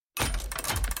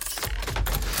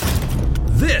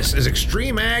This is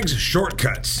Extreme Ag's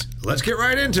Shortcuts. Let's get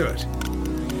right into it.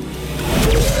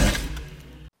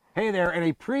 Hey there, in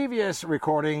a previous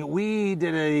recording, we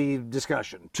did a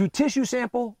discussion. To tissue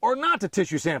sample or not to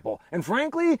tissue sample? And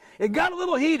frankly, it got a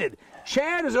little heated.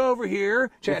 Chad is over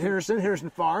here, Chad Henderson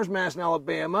Farms, Madison,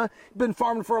 Alabama. Been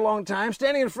farming for a long time,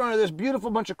 standing in front of this beautiful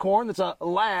bunch of corn that's a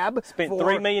lab. Spent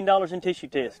 $3 million in tissue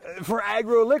tests. For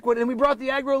AgroLiquid, and we brought the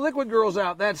AgroLiquid girls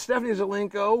out. That's Stephanie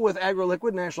Zelenko with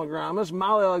AgroLiquid, National Agronomist,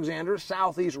 Molly Alexander,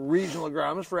 Southeast Regional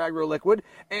Agronomist for AgroLiquid.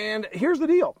 And here's the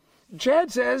deal.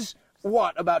 Chad says,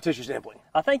 what about tissue sampling?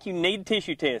 I think you need a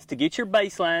tissue test to get your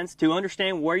baselines, to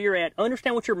understand where you're at,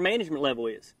 understand what your management level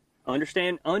is,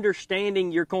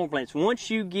 understanding your corn plants. Once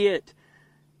you get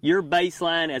your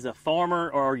baseline as a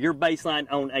farmer or your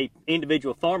baseline on a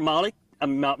individual farm, not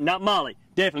Molly,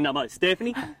 definitely not Molly,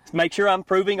 Stephanie, make sure I'm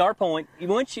proving our point.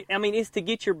 It's to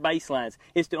get your baselines.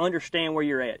 It's to understand where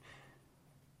you're at.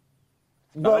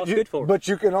 But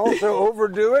you can also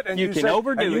overdo it, and you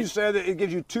said that it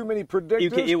gives you too many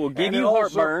predictors. It will give you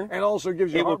heartburn, and also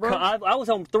gives you heartburn. I was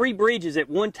on 3 bridges at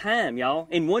one time, y'all.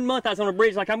 In 1 month, I was on a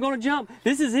bridge like I'm going to jump.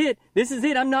 This is it.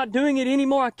 I'm not doing it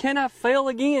anymore. I cannot fail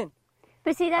again.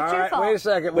 But see, that's your fault. Wait a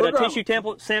second. But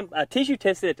a tissue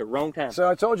tested at the wrong time. So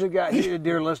I told you,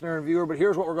 dear listener and viewer, but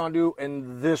here's what we're going to do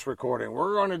in this recording.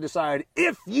 We're going to decide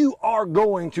if you are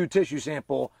going to tissue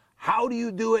sample. How do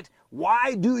you do it?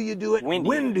 Why do you do it?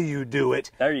 When do you do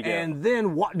it? There you go. And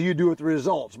then what do you do with the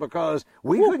results? Because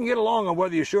we couldn't get along on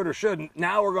whether you should or shouldn't.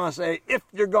 Now we're going to say, if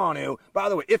you're going to, by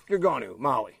the way, if you're going to,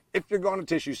 Molly, if you're going to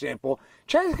tissue sample,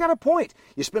 Chad's got a point.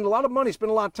 You spend a lot of money,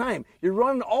 spend a lot of time. You're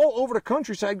running all over the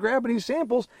countryside grabbing these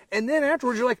samples, and then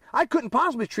afterwards you're like, I couldn't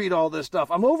possibly treat all this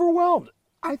stuff. I'm overwhelmed.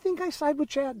 I think I side with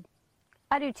Chad.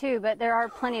 I do too, but there are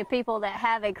plenty of people that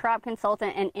have a crop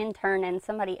consultant, an intern, and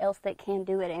somebody else that can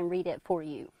do it and read it for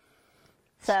you.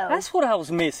 So that's what I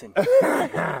was missing.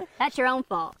 That's your own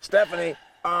fault. Stephanie,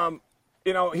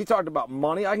 he talked about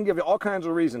money. I can give you all kinds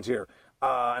of reasons here.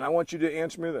 And I want you to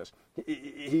answer me this.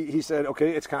 He said,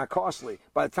 okay, it's kind of costly.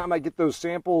 By the time I get those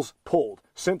samples pulled,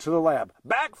 sent to the lab,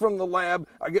 back from the lab,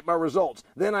 I get my results.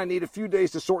 Then I need a few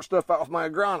days to sort stuff out with my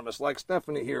agronomist, like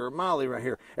Stephanie here or Molly right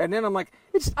here. And then I'm like,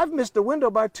 I've missed the window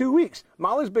by 2 weeks.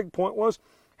 Molly's big point was,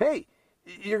 hey,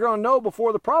 you're going to know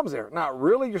before the problem's there. Not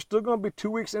really. You're still going to be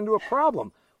 2 weeks into a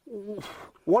problem.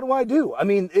 What do I do? I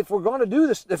mean, if we're going to do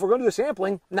this, if we're going to do the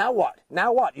sampling, now what?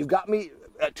 Now what? You've got me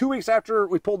 2 weeks after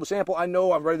we pulled the sample. I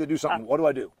know I'm ready to do something. What do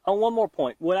I do? On one more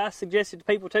point, what I suggested to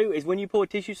people too is when you pull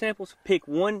tissue samples, pick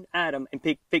one item and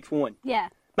fix one. Yeah.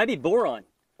 Maybe boron.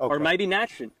 Okay. Or maybe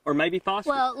nitrogen, or maybe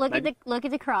phosphorus. Well, look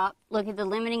at the crop, look at the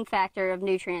limiting factor of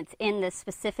nutrients in the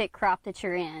specific crop that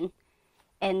you're in,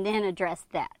 and then address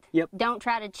that. Yep. Don't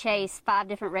try to chase 5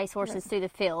 different racehorses through the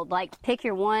field. Like, pick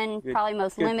your one, probably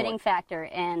most limiting factor,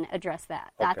 and address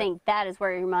that. Okay. I think that is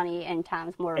where your money and time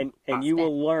is more. And you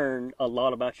will learn a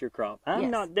lot about your crop.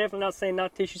 I'm definitely not saying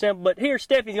not tissue sample, but here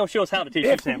Stephanie's going to show us how to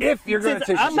tissue sample. If you're going to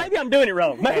tissue sample. Maybe I'm doing it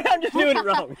wrong. Maybe I'm just doing it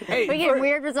wrong. Hey, we get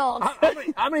weird results.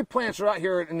 How many plants are out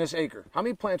here in this acre? How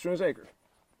many plants are in this acre?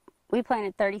 We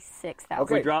planted 36,000.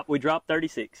 Okay. We dropped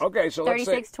 36. Okay, so let's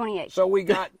say 36.28. So we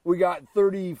got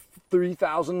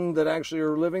 33,000 that actually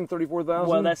are living. 34,000.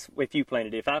 Well, that's if you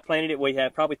planted it. If I planted it, we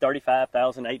have probably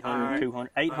 35,800,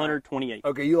 200, 828.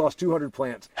 Okay, you lost 200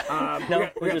 plants. No,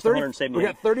 we're just 178. We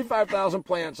got 35,000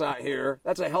 plants out here.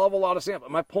 That's a hell of a lot of samples.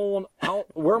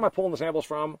 Where am I pulling the samples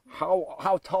from?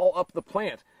 How tall up the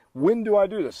plant? When do I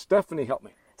do this? Stephanie, help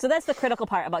me. So that's the critical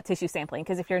part about tissue sampling,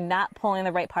 because if you're not pulling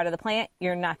the right part of the plant,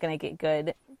 you're not going to get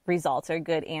good results or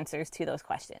good answers to those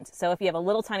questions. So if you have a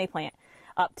little tiny plant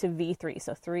up to V3,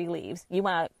 so 3 leaves, you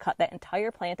want to cut that entire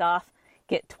plant off,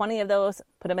 get 20 of those,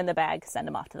 put them in the bag, send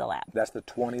them off to the lab. That's the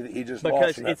 20 that he just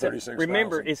lost in that 36,000.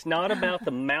 Remember, it's not about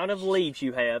the amount of leaves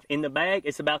you have in the bag,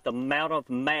 it's about the amount of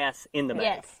mass in the bag.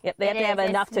 Yes. Yep, they have to have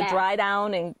enough to dry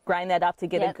down and grind that up to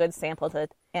get a good sample to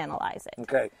analyze it.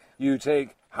 Okay, you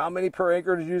take how many per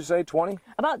acre did you say, 20?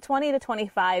 About 20 to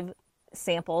 25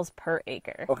 samples per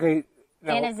acre. Okay.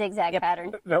 Now, in a zigzag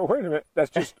pattern. No, wait a minute. That's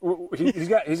just he's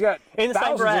got in the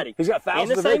same variety. He's got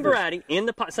thousands in the same acres. variety in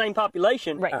the same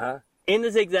population. Right. In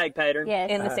the zigzag pattern. Yes.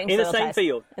 In the same in soil the same type,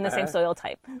 field. In the same soil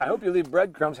type. I hope you leave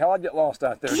breadcrumbs. Hell, I'd get lost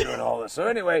out there doing all this. So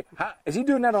anyway, is he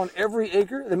doing that on every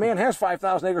acre? The man has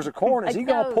 5,000 acres of corn. Is he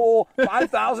going to pull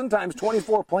 5,000 times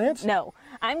 24 plants? No.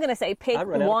 I'm going to say pick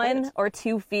 1 or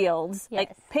 2 fields. Yes.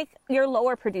 Like pick your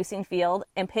lower producing field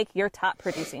and pick your top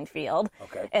producing field.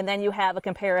 Okay. And then you have a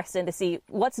comparison to see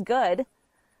what's good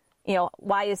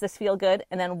why is this field good,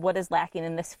 and then what is lacking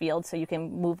in this field, so you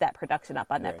can move that production up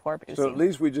on that poor producing. So at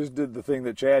least we just did the thing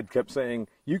that Chad kept saying.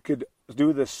 You could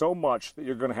do this so much that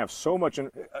you're going to have so much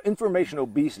information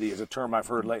obesity is a term I've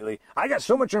heard lately. I got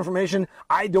so much information,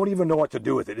 I don't even know what to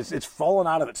do with it. It's fallen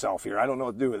out of itself here. I don't know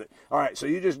what to do with it. All right, so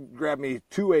you just grabbed me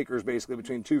 2 acres basically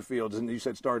between 2 fields, and you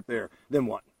said start there. Then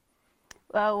what?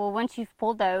 Well, once you've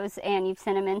pulled those and you've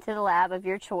sent them into the lab of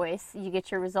your choice, you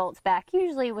get your results back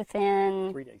usually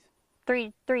within 3 days.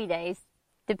 three days,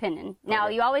 depending. Now,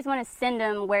 you always want to send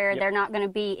them where they're not going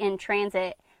to be in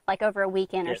transit, like over a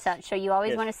weekend or such. So you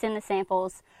always want to send the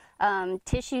samples.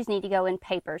 Tissues need to go in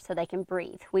paper so they can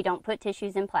breathe. We don't put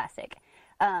tissues in plastic.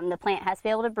 The plant has to be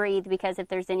able to breathe, because if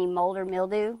there's any mold or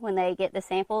mildew when they get the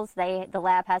samples, the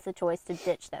lab has a choice to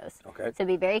ditch those. Okay. So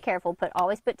be very careful.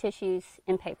 Always put tissues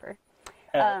in paper.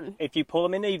 If you pull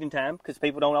them in the evening time, because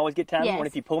people don't always get time,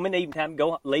 if you pull them in the evening time,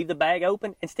 go leave the bag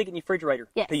open and stick it in your refrigerator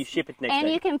until you ship it the next day.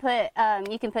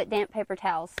 And you can put damp paper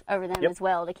towels over them as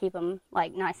well to keep them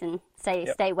like nice and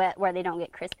stay wet, where they don't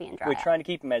get crispy and dry. We're trying to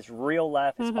keep them as real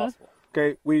life as possible.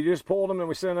 Okay, we just pulled them and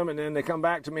we sent them, and then they come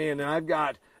back to me, and then I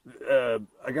got the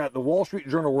Wall Street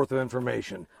Journal worth of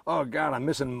information. Oh God, I'm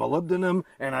missing molybdenum,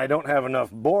 and I don't have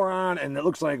enough boron, and it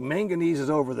looks like manganese is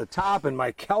over the top, and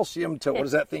my calcium to what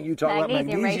is that thing you talk about?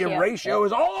 Magnesium ratio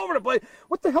is all over the place.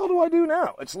 What the hell do I do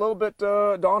now? It's a little bit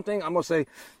daunting. I'm gonna say,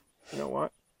 you know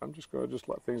what? I'm just gonna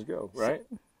let things go, right?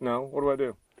 No, what do I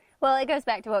do? Well, it goes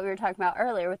back to what we were talking about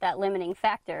earlier with that limiting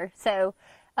factor. So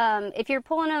if you're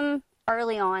pulling them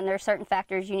early on, there are certain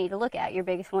factors you need to look at. Your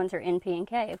biggest ones are NP and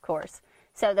K, of course.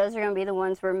 So those are going to be the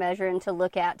ones we're measuring to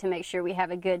look at to make sure we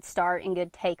have a good start and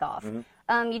good takeoff.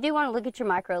 You do want to look at your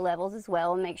micro levels as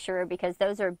well and make sure, because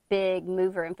those are a big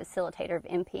mover and facilitator of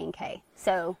NP and K.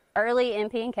 So early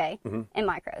NP and K and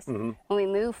micros. When we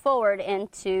move forward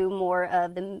into more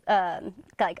of the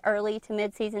like early to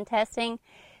mid-season testing,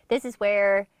 this is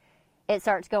where it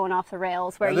starts going off the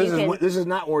rails. Where this is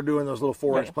not where we're doing those little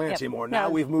 4-inch plants anymore. Now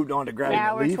we've moved on to grabbing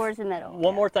now the we're leaf. towards the middle.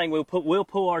 One more thing, we'll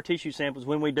pull our tissue samples.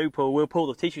 When we do pull, we'll pull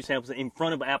the tissue samples in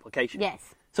front of an application. Yes.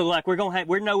 So like we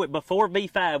know it before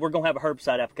V5, we're gonna have a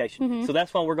herbicide application. So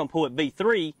that's why we're gonna pull at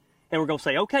V3, and we're gonna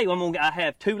say, okay, I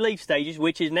have 2 leaf stages,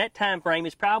 which in that time frame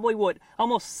is probably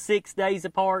almost 6 days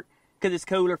apart. Because it's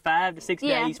cooler, 5 to 6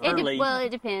 days per leaf. Well, it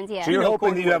depends, So you're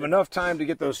hoping that you have enough time to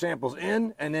get those samples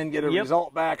in and then get a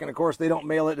result back. And, of course, they don't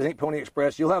mail it. It ain't Pony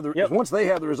Express. You'll have once they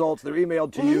have the results, they're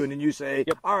emailed to you, and then you say,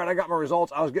 all right, I got my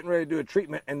results. I was getting ready to do a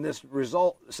treatment, and this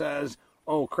result says,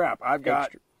 oh, crap, I've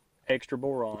got extra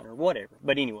boron or whatever.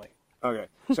 But anyway. Okay.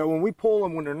 So when we pull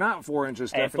them when they're not 4 inches,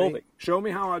 Stephanie, show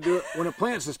me how I do it. When a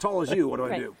plant's as tall as you, what do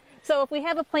I do? So if we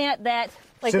have a plant that,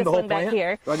 like Send this the whole one back plant?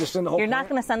 here, Do I just send the whole you're plant? not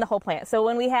going to send the whole plant. So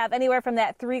when we have anywhere from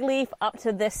that 3-leaf up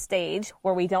to this stage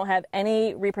where we don't have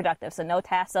any reproductive, so no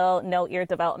tassel, no ear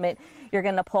development, you're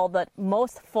going to pull the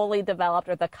most fully developed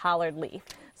or the collared leaf.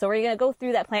 So we're going to go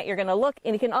through that plant, you're going to look,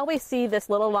 and you can always see this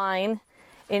little line,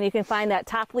 and you can find that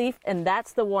top leaf, and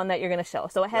that's the one that you're going to show.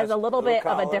 So it has That's a little bit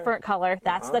collar. of a different color.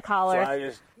 That's the collar. So I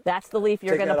just That's the leaf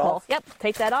you're take going to that pull. off? Yep,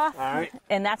 take that off. All right.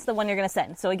 And that's the one you're going to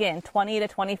send. So again, 20 to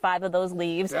 25 of those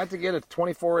leaves. Do I have to get a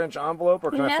 24-inch envelope,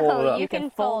 or can I fold it No, up? you can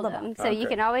fold them. So you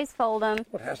Okay. can always fold them.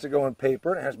 It has to go in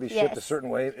paper. It has to be shipped a Yes. certain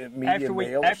way, medium, After we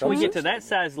mail, or get something. to that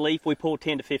size leaf, we pull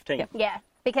 10 to 15. Yeah,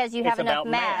 because you have It's enough about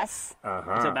mass.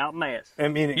 It's about mass. I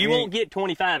mean, you won't get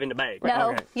 25 in the bag.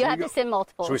 No, Okay. you So have we to go- send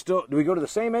multiple. So do we go to the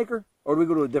same acre, or do we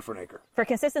go to a different acre? For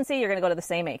consistency, you're going to go to the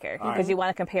same acre because you want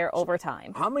to compare over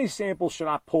time. How many samples should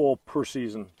I pull per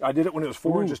season? I did it when it was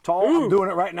 4 inches tall. I'm doing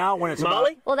it right now when it's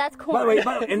Molly? Well, that's corn. By the way,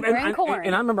 We're in corn.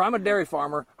 and I remember I'm a dairy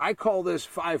farmer. I call this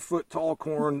 5-foot tall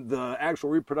corn. The actual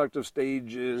reproductive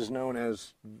stage is known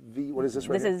as V. What is this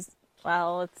right This here? is,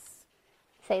 well, it's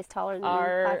Say it's taller than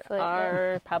our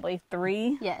 5 foot. probably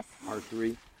 3. Yes.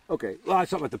 R3. Okay. Well, I'm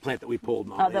talking about the plant that we pulled,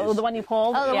 Molly. Oh, the one you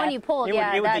pulled? Oh, the yeah. one you pulled, It would,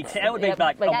 yeah. it would be, that's that would be yeah,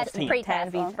 like like almost that's 10.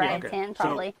 pre-tassel, V3. right? Okay. 10 So-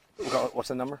 probably. What's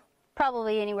the number?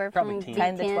 Probably anywhere Probably from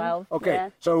 10. 10 to 12. Okay. Yeah.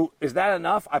 So is that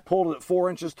enough? I pulled it at 4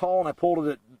 inches tall, and I pulled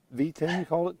it at V10. You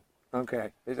called it?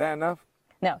 Okay. Is that enough?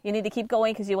 No, you need to keep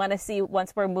going because you want to see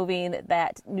once we're moving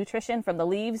that nutrition from the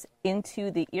leaves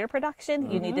into the ear production,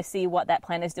 you need to see what that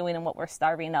plant is doing and what we're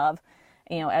starving of,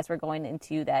 as we're going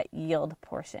into that yield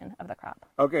portion of the crop.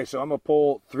 Okay. So I'm gonna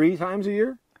pull 3 times a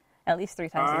year. At least 3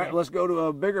 times All a right, year. let's go to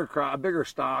a bigger crop, a bigger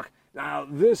stock. Now,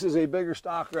 this is a bigger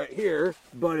stock right here,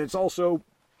 but it's also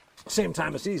same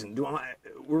time of season.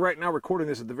 We're right now recording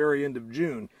this at the very end of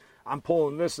June. I'm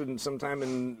pulling this sometime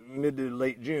in mid to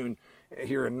late June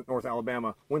here in North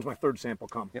Alabama. When's my third sample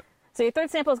come? Yep. So your third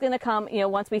sample is going to come,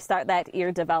 once we start that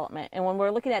ear development. And when we're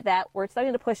looking at that, we're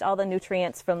starting to push all the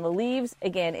nutrients from the leaves,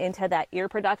 again, into that ear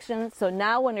production. So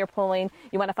now when you're pulling,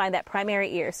 you want to find that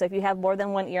primary ear. So if you have more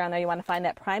than one ear on there, you want to find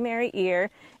that primary ear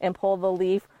and pull the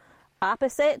leaf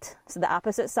opposite, so the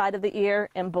opposite side of the ear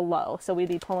and below. So we'd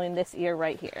be pulling this ear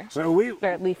right here. Or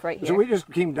leaf right here. So we just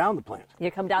came down the plant.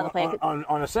 You come down the plant.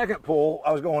 On a second pull,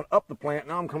 I was going up the plant.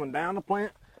 Now I'm coming down the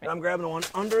plant, and I'm grabbing the one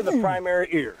under the primary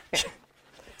ear.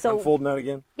 So I'm folding that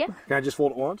again? Yeah. Can I just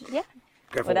fold it once? Yeah. Can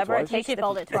I fold Whatever it it twice? takes. You should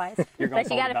fold it twice. You're But gonna you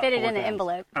fold got to about fit it 4 in the times.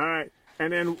 envelope. All right.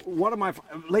 And then what am I,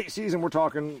 late season, we're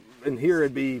talking, and here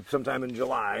it'd be sometime in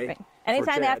July. Right. for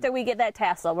Anytime Chad. after we get that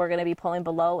tassel, we're going to be pulling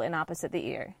below and opposite the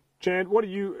ear. Chad, what do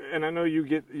you, and I know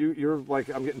you're like,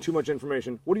 I'm getting too much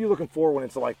information. What are you looking for when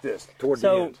it's like this, toward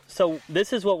the end? So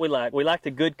this is what we like. We like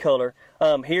the good color.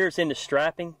 Here's in the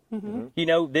striping.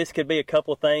 Mm-hmm. This could be a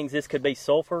couple of things. This could be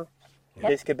sulfur. Yep.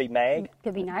 This could be mag.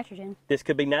 Could be nitrogen. This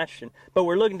could be nitrogen. But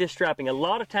we're looking at this striping. A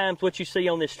lot of times what you see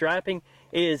on this striping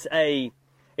is a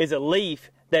leaf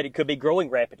that it could be growing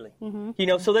rapidly.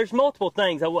 Mm-hmm. So there's multiple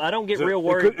things. I don't get So real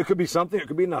worried. It could be something, it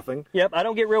could be nothing. Yep, I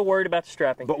don't get real worried about the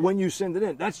striping. But when you send it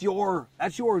in, that's your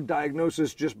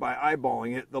diagnosis just by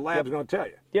eyeballing it. The lab's going to tell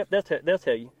you. Yep, they'll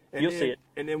tell you. And You'll then, see it.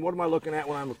 And then what am I looking at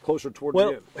when I'm closer toward the Well,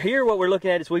 end? here what we're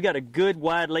looking at is we've got a good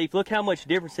wide leaf. Look how much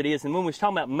difference it is. And when we was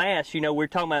talking about mass, we're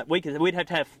talking about we'd have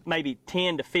to have maybe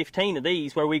 10 to 15 of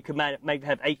these, where we could maybe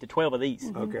have 8 to 12 of these.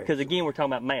 Okay. Because again, we're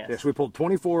talking about mass. Yes, we pulled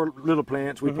 24 little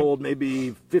plants. We pulled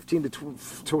maybe 15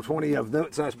 to 20 of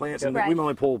that size plants, and Right. we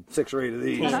only pulled 6 or 8 of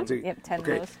these. Yep, 10 of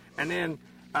those. And then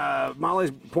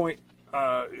Molly's point,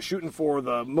 shooting for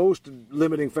the most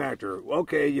limiting factor.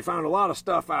 Okay, you found a lot of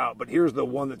stuff out, but here's the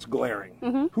one that's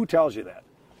glaring. Who tells you that?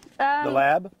 The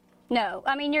lab? No,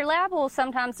 I mean, your lab will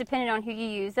sometimes, depending on who you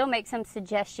use, they'll make some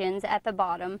suggestions at the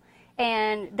bottom,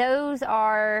 and those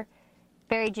are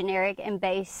very generic and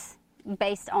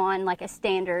based on like a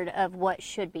standard of what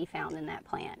should be found in that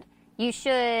plant. You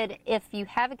should, if you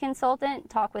have a consultant,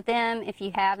 talk with them. If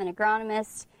you have an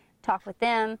agronomist, talk with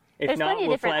them. If There's not, plenty of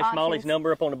we'll different flash options. Molly's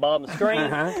number up on the bottom of the screen.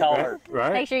 Call her.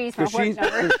 Right. Make sure you use my 'Cause work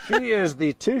number. she is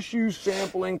the tissue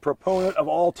sampling proponent of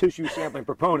all tissue sampling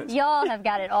proponents. Y'all have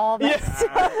got it all messed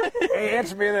up. Hey,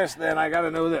 answer me this then. I got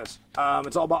to know this.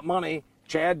 It's all about money.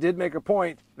 Chad did make a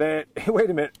point that, hey, wait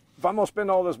a minute, if I'm going to spend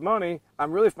all this money,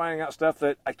 I'm really finding out stuff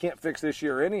that I can't fix this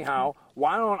year anyhow.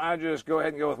 Why don't I just go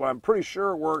ahead and go with what I'm pretty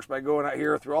sure works by going out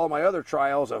here through all my other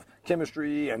trials of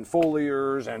chemistry and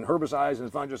foliars and herbicides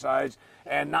and fungicides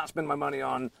and not spend my money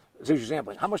on tissue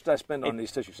sampling? How much did I spend on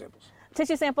these tissue samples?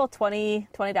 Tissue sample,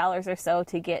 $20 or so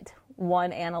to get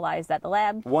one analyzed at the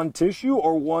lab. One tissue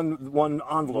or one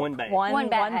envelope? One bag. One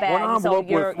bag. bag. One envelope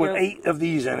so with 8 of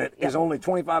these in it is only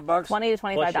 $25? $20 to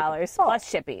 $25 plus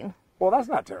shipping. Well, that's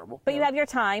not terrible. But you have your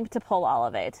time to pull all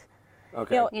of it.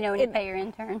 Okay. You know, when you pay your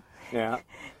intern. Yeah.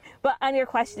 But on your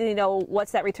question,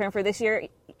 what's that return for this year?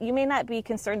 You may not be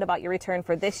concerned about your return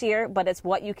for this year, but it's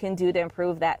what you can do to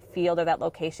improve that field or that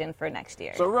location for next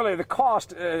year. So really, the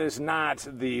cost is not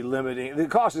the limiting. The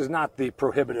cost is not the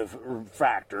prohibitive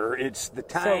factor. It's the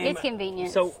time. It's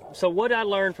convenient. So what I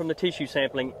learned from the tissue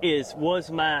sampling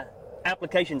was my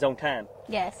applications on time.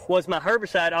 Yes. Was my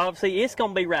herbicide, obviously, it's going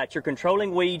to be right. You're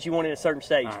controlling weeds you want in a certain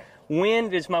stage. Right.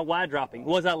 When is my wide dropping?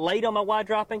 Was I late on my wide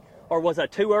dropping, or was I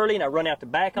too early and I run out the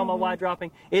back on my wide dropping?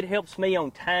 It helps me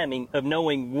on timing of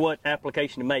knowing what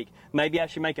application to make. Maybe I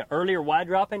should make an earlier wide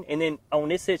dropping, and then on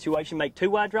this situation make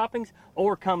 2 wide droppings,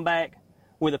 or come back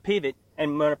with a pivot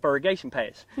and run a irrigation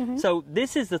pass. So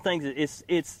this is the thing that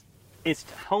it's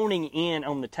honing in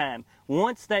on the time.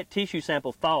 Once that tissue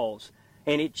sample falls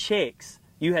and it checks,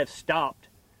 you have stopped.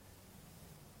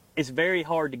 It's very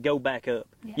hard to go back up.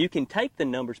 Yeah. You can take the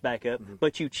numbers back up,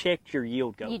 but you checked your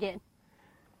yield goal. You did.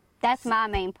 That's my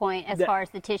main point as far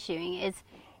as the tissuing is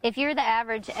if you're the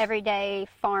average everyday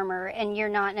farmer and you're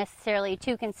not necessarily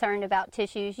too concerned about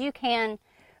tissues, you can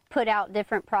put out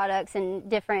different products and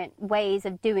different ways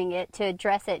of doing it to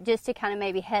address it just to kind of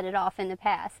maybe head it off in the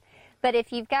past. But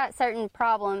if you've got certain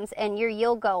problems and your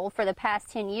yield goal for the past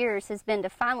 10 years has been to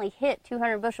finally hit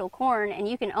 200 bushel corn and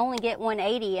you can only get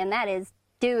 180 and that is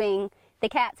doing the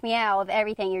cat's meow of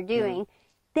everything you're doing,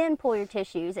 then pull your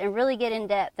tissues and really get in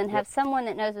depth and have someone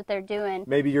that knows what they're doing.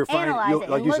 Maybe analyze you'll, it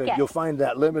like and you look said, at you'll it. find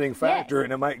that limiting factor, Yes.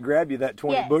 and it might grab you that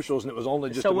 20 Yes. bushels, and it was only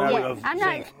just So a when matter we- of.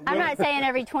 I'm not saying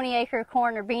every 20-acre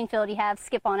corn or bean field you have,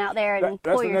 skip on out there and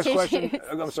That's pull the your next tissues.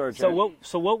 question. I'm sorry, Chad.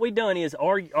 So what we done is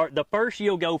the first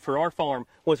yield goal for our farm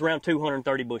was around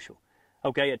 230 bushel.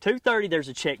 Okay, at 230 there's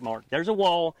a check mark. There's a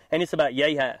wall, and it's about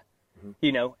yay high.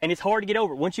 You know, and it's hard to get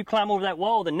over. Once you climb over that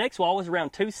wall, the next wall is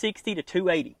around 260 to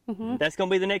 280. That's going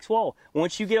to be the next wall.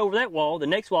 Once you get over that wall, the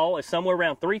next wall is somewhere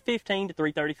around 315 to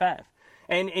 335.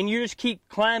 And you just keep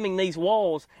climbing these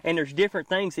walls, and there's different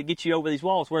things that get you over these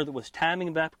walls, whether it was timing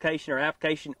of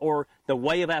application or the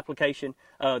way of application,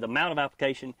 the amount of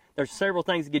application. There's several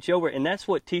things that get you over it, and that's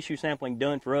what tissue sampling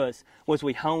done for us, was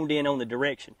we honed in on the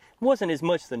direction. It wasn't as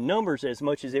much the numbers as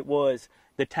much as it was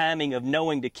the timing of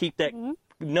knowing to keep that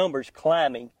numbers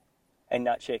climbing and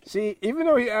not shaking. See, even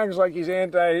though he acts like he's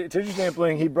anti-tissue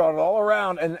sampling, he brought it all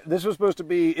around, and this was supposed to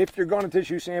be, if you're going to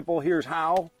tissue sample, here's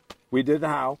how. We did the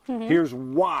how. Here's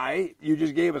why. You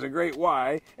just gave us a great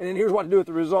why. And then here's what to do with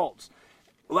the results.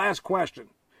 Last question.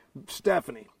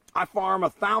 Stephanie, I farm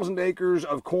 1,000 acres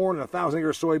of corn and 1,000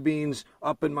 acres of soybeans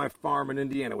up in my farm in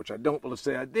Indiana, which I don't, but let's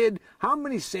say I did. How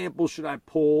many samples should I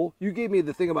pull? You gave me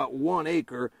the thing about 1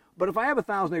 acre, but if I have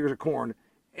 1,000 acres of corn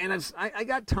and I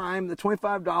got time, the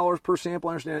 $25 per sample,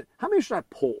 I understand it. How many should I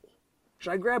pull?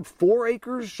 Should I grab 4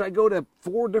 acres? Should I go to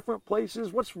 4 different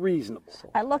places? What's reasonable?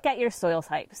 I look at your soil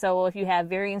type. So if you have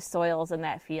varying soils in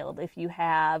that field, if you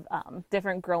have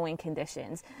different growing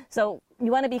conditions. So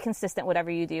you want to be consistent whatever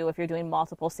you do. If you're doing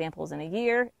multiple samples in a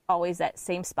year, always that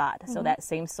same spot. So that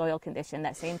same soil condition,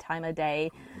 that same time of day,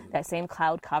 that same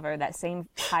cloud cover, that same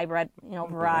hybrid,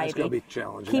 variety. It's going to be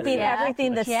challenging. Keeping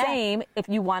everything the same if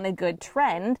you want a good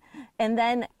trend. And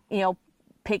then,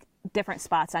 pick different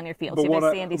spots on your field. But so what,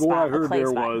 a sandy spot, what I heard a clay there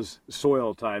spot. was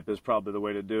soil type is probably the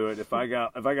way to do it. If I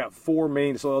got 4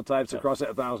 main soil types across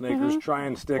that 1,000 acres, try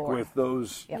and stick 4. with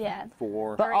those Yeah.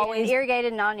 4. But Or always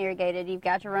irrigated, non-irrigated. You've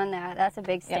got to run that. That's a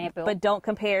big sample. But don't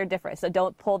compare different. So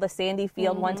don't pull the sandy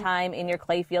field one time in your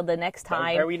clay field the next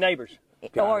time. Are we neighbors?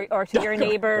 Or to your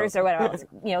neighbors or whatever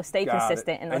else. Stay Got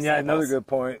consistent it. in those And yeah, another samples. good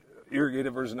point.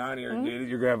 Irrigated versus non-irrigated.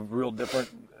 You're going to have a real different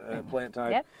plant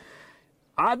type. Yep.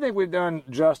 I think we've done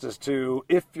justice to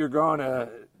if you're going to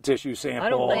tissue sample. I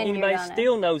don't think When you're anybody on it.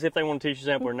 still knows if they want to tissue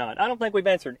sample or not. I don't think we've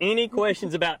answered any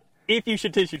questions about if you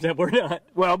should tissue sample or not.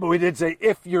 Well, but we did say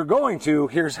if you're going to,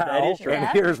 here's how, That is true. and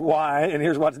Yeah. here's why, and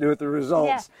here's what to do with the results.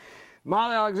 Yeah.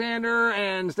 Molly Alexander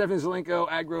and Stephanie Zelenko,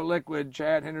 Agro Liquid,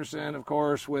 Chad Henderson, of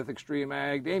course, with Extreme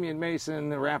Ag, Damian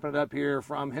Mason, wrapping it up here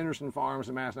from Henderson Farms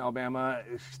in Madison, Alabama.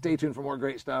 Stay tuned for more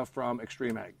great stuff from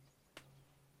Extreme Ag.